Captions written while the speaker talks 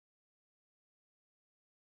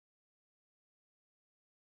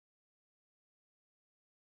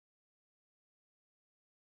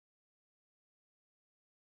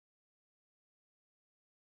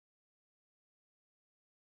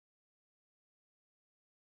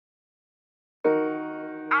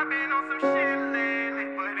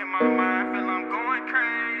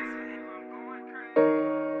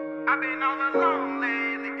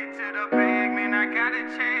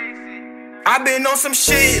I've been on some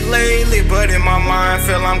shit lately, but in my mind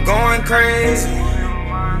feel I'm going crazy.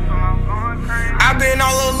 I've been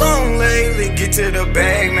all alone lately, get to the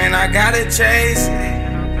bag, man, I gotta chase it.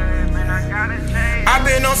 I've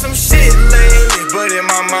been on some shit lately, but in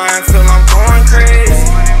my mind feel I'm going crazy.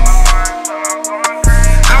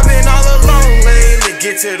 I've been all alone lately,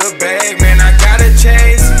 get to the bag, man, I gotta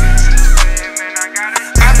chase it.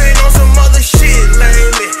 I've been on some other shit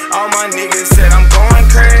lately, all my niggas said I'm going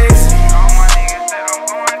crazy.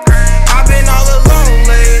 I've been all alone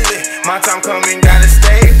lately, my time coming, gotta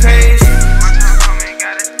stay patient.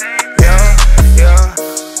 Yeah,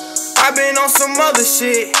 I've been on some other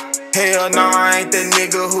shit. Hell nah, I ain't the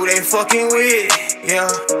nigga who they fucking with, yeah.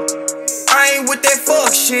 I ain't with that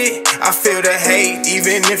fuck shit. I feel the hate,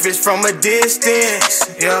 even if it's from a distance,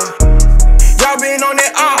 yeah. Y'all been on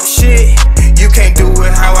that off shit. You can't do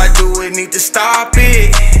it how I do it, need to stop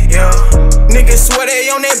it, yeah. Niggas swear they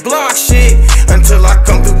on that block shit until I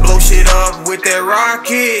come through, blow shit up with that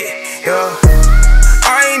rocket, yeah.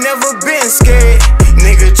 I ain't never been scared.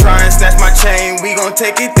 Nigga try and snatch my chain, we gon'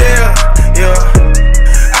 take it there, yeah.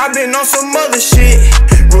 I've been on some other shit.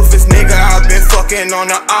 Ruthless nigga, I've been fucking on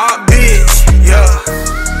the op bitch, yeah.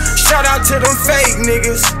 Shout out to them fake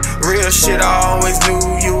niggas. Real shit, I always knew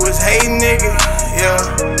you was hating, nigga, yeah.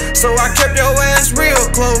 So I kept your ass real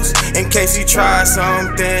close in case you try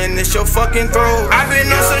something, it's your fucking throat. I've been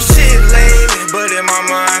on some shit lately, but in my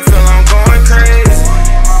mind feel I'm going crazy.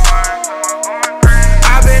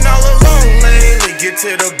 I've been all alone lately, get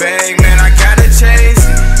to the bag, man, I gotta chase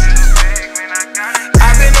it.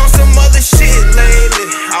 I've been on some other shit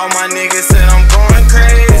lately, all my niggas said I'm going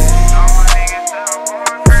crazy.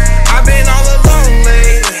 I've been all alone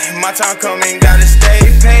lately, my time coming, gotta stay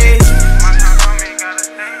patient.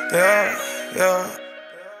 Yeah.